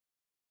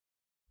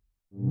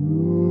Lift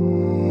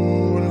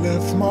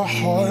my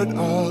heart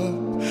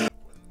up.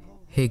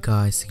 Hey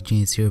guys,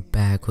 James here,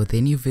 back with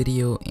a new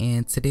video,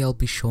 and today I'll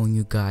be showing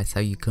you guys how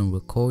you can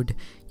record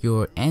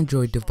your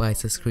Android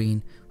device's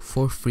screen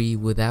for free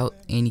without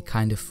any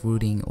kind of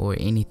rooting or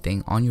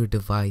anything on your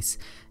device.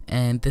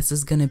 And this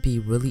is gonna be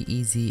really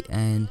easy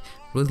and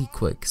really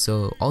quick.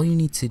 So all you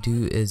need to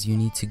do is you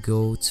need to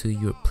go to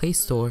your Play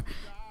Store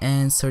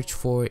and search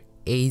for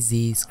AZ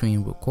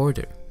Screen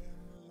Recorder.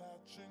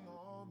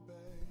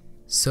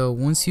 So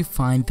once you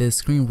find the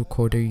screen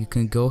recorder, you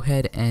can go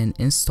ahead and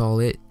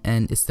install it,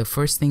 and it's the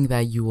first thing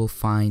that you will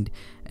find,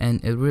 and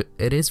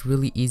it is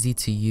really easy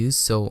to use.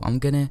 So I'm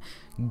gonna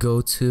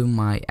go to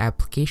my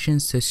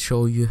applications to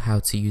show you how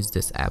to use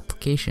this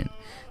application.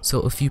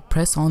 So if you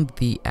press on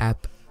the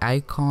app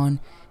icon,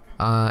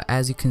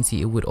 as you can see,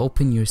 it would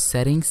open your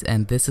settings,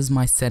 and this is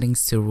my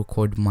settings to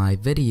record my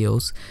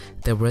videos.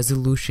 The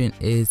resolution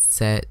is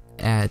set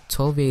at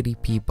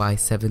 1280p by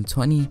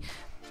 720,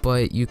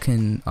 but you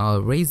can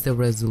raise the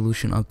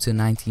resolution up to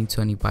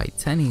 1920 by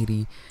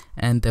 1080,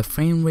 and the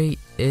frame rate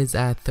is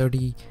at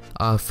 30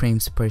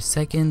 frames per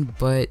second,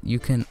 but you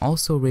can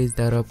also raise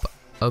that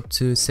up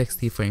to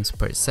 60 frames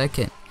per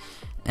second.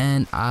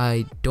 And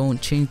I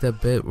don't change the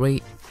bit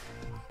rate,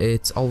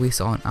 it's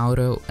always on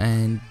auto,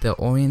 and the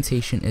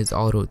orientation is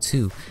auto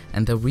too.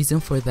 And the reason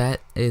for that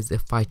is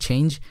if I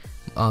change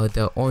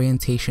the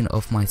orientation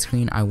of my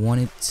screen, I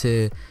want it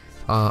to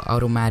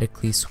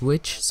automatically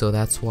switch, so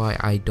that's why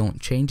I don't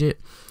change it.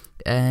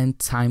 And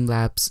time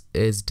lapse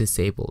is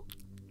disabled.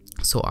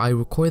 So I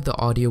record the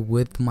audio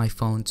with my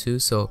phone too,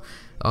 so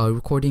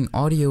recording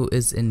audio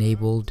is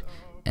enabled,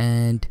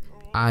 and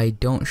I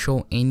don't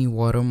show any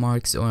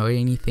watermarks or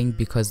anything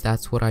because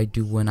that's what I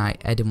do when I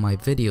edit my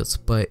videos.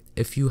 But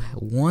if you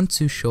want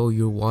to show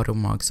your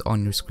watermarks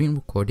on your screen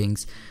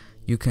recordings,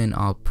 you can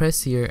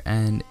press here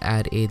and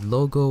add a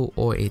logo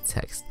or a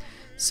text.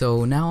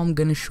 So now I'm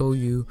gonna show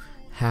you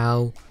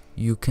how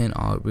you can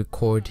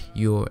record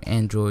your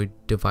Android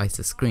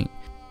device's screen.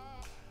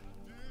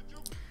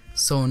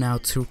 So now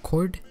to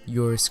record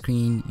your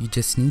screen, you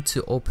just need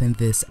to open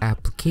this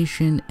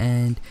application,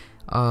 and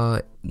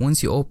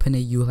once you open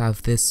it, you'll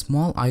have this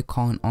small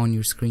icon on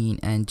your screen,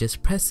 and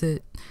just press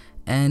it.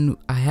 And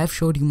I have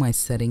showed you my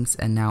settings,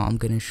 and now I'm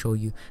gonna show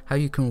you how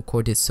you can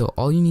record it. So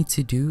all you need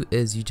to do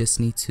is you just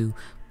need to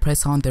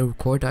press on the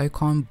record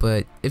icon,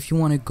 but if you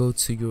want to go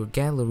to your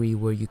gallery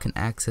where you can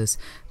access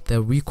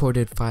the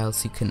recorded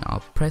files, you can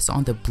press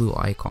on the blue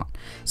icon.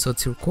 So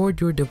to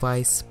record your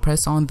device,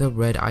 press on the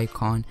red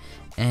icon,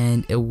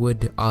 and it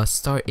would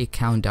start a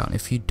countdown.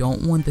 If you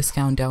don't want this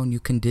countdown, you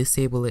can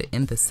disable it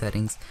in the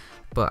settings,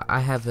 but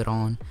I have it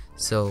on,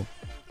 so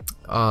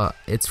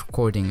it's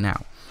recording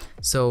now.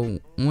 So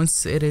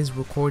once it is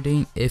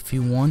recording, if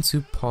you want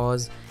to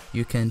pause,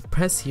 you can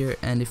press here,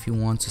 and if you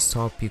want to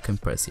stop, you can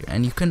press here.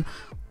 And you can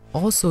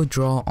also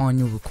draw on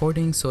your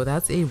recording, so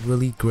that's a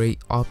really great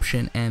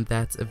option, and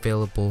that's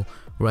available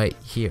right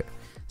here.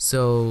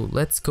 So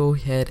let's go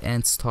ahead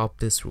and stop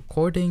this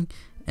recording,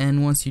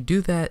 and once you do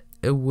that,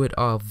 it would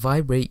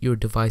vibrate. Your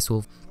device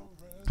will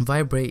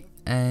vibrate,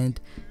 and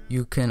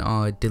you can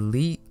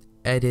delete,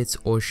 edit,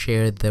 or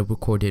share the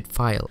recorded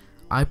file.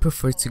 I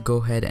prefer to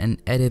go ahead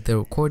and edit the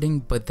recording,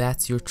 but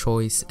that's your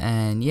choice.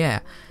 And yeah,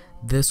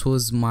 this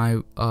was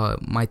my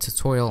my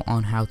tutorial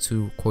on how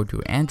to record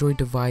your Android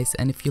device,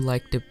 and if you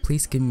liked it,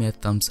 please give me a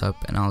thumbs up,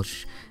 and I'll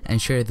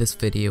share this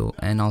video,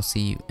 and I'll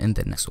see you in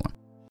the next one.